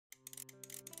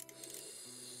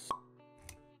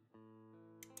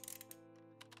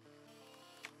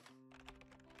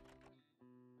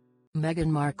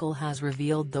Meghan Markle has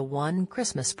revealed the one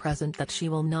Christmas present that she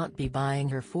will not be buying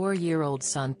her 4-year-old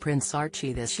son Prince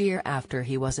Archie this year after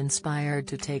he was inspired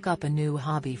to take up a new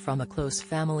hobby from a close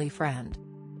family friend.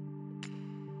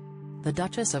 The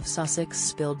Duchess of Sussex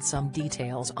spilled some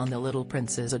details on the little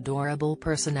prince's adorable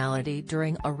personality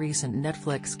during a recent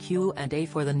Netflix Q&A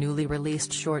for the newly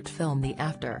released short film The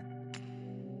After.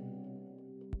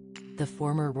 The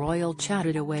former royal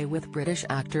chatted away with British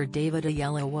actor David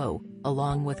Oyelowo,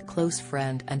 along with close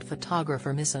friend and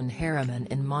photographer Meghan Markle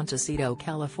in Montecito,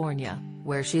 California,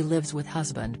 where she lives with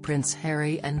husband Prince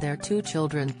Harry and their 2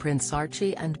 children Prince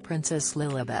Archie and Princess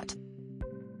Lilibet.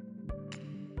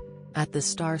 At the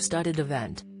star-studded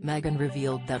event, Meghan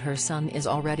revealed that her son is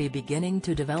already beginning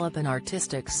to develop an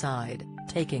artistic side,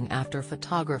 taking after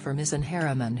photographer Meghan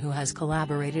Markle, who has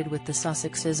collaborated with the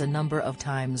Sussexes a number of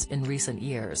times in recent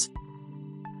years.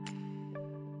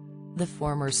 The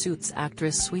former Suits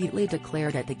actress sweetly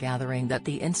declared at the gathering that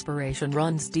the inspiration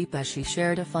runs deep as she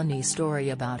shared a funny story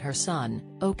about her son.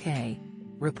 "Okay,"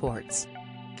 reports.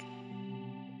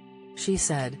 She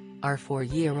said, our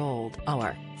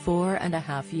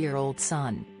 4.5-year-old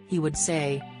son, he would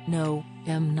say, "No,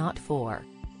 I'm not 4.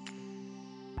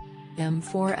 I'm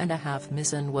 4.5."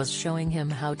 Meghan was showing him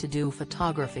how to do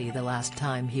photography the last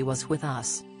time he was with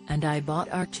us, and I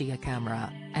bought Archie a camera,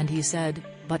 and he said,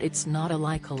 "But it's not a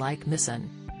Leica like Meghan."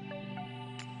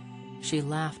 She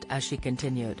laughed as she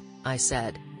continued, "I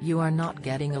said, you are not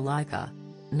getting a Leica.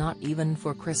 Not even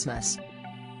for Christmas."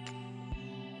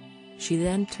 She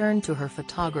then turned to her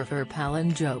photographer pal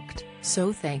and joked,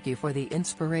 "So thank you for the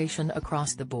inspiration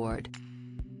across the board."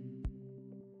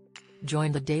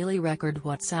 Join the Daily Record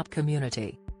WhatsApp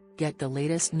community. Get the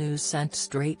latest news sent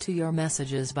straight to your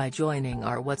messages by joining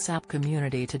our WhatsApp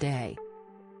community today.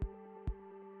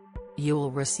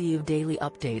 You'll receive daily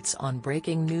updates on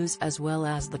breaking news as well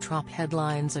as the top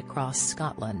headlines across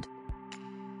Scotland.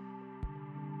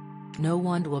 No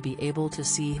one will be able to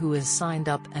see who is signed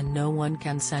up, and no one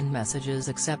can send messages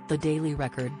except the Daily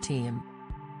Record team.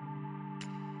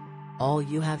 All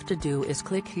you have to do is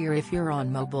click here if you're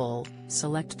on mobile,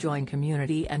 select Join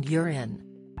Community and you're in.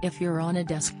 If you're on a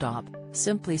desktop,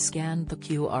 simply scan the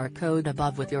QR code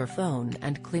above with your phone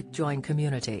and click Join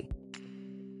Community.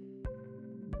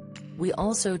 We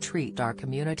also treat our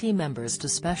community members to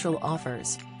special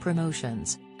offers,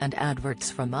 promotions, and adverts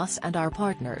from us and our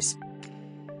partners.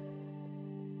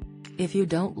 If you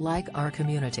don't like our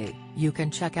community, you can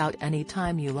check out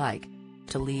anytime you like.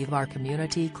 To leave our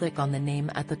community, click on the name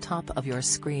at the top of your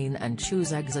screen and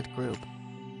choose Exit Group.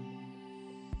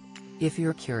 If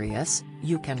you're curious,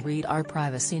 you can read our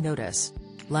privacy notice.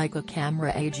 Leica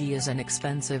Camera AG is an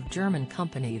expensive German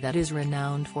company that is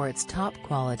renowned for its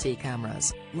top-quality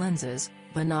cameras, lenses,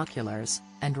 binoculars,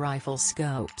 and rifle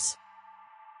scopes.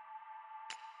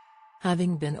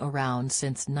 Having been around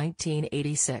since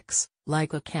 1986,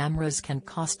 Leica cameras can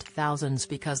cost thousands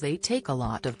because they take a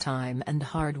lot of time and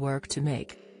hard work to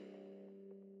make.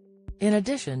 In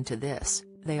addition to this,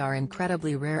 they are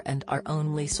incredibly rare and are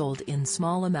only sold in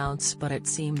small amounts, but it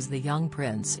seems the young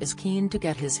prince is keen to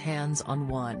get his hands on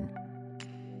one.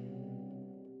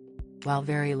 While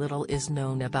very little is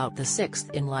known about the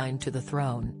 6th in line to the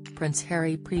throne, Prince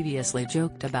Harry previously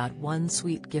joked about one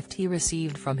sweet gift he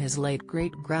received from his late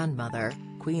great-grandmother,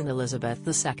 Queen Elizabeth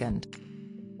II.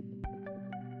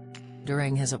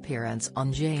 During his appearance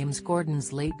on James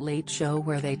Corden's Late Late Show,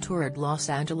 where they toured Los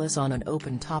Angeles on an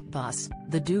open-top bus,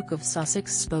 the Duke of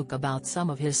Sussex spoke about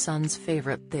some of his son's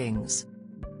favorite things.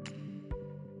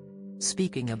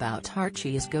 Speaking about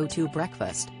Archie's go-to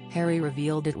breakfast, Harry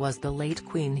revealed it was the late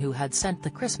Queen who had sent the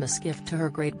Christmas gift to her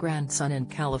great-grandson in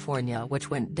California,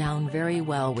 which went down very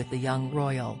well with the young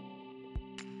royal.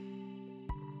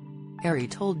 Harry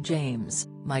told James,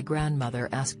 "My grandmother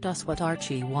asked us what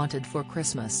Archie wanted for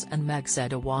Christmas and Meg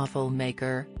said a waffle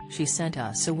maker. She sent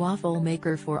us a waffle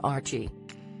maker for Archie.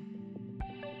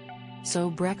 So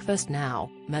breakfast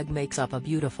now, Meg makes up a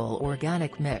beautiful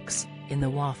organic mix, in the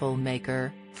waffle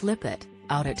maker, flip it,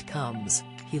 out it comes,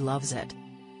 he loves it."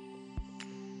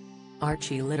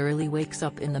 Archie literally wakes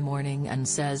up in the morning and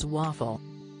says waffle.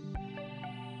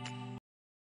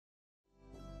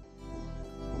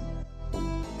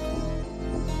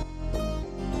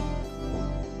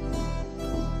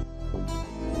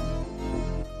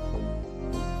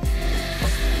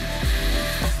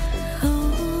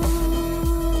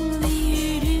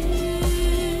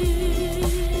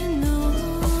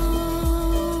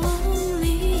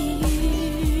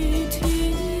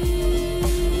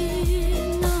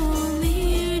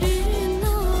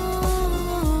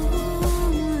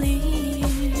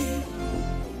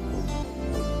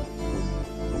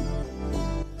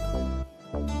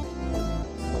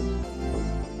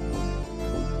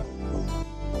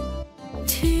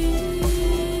 to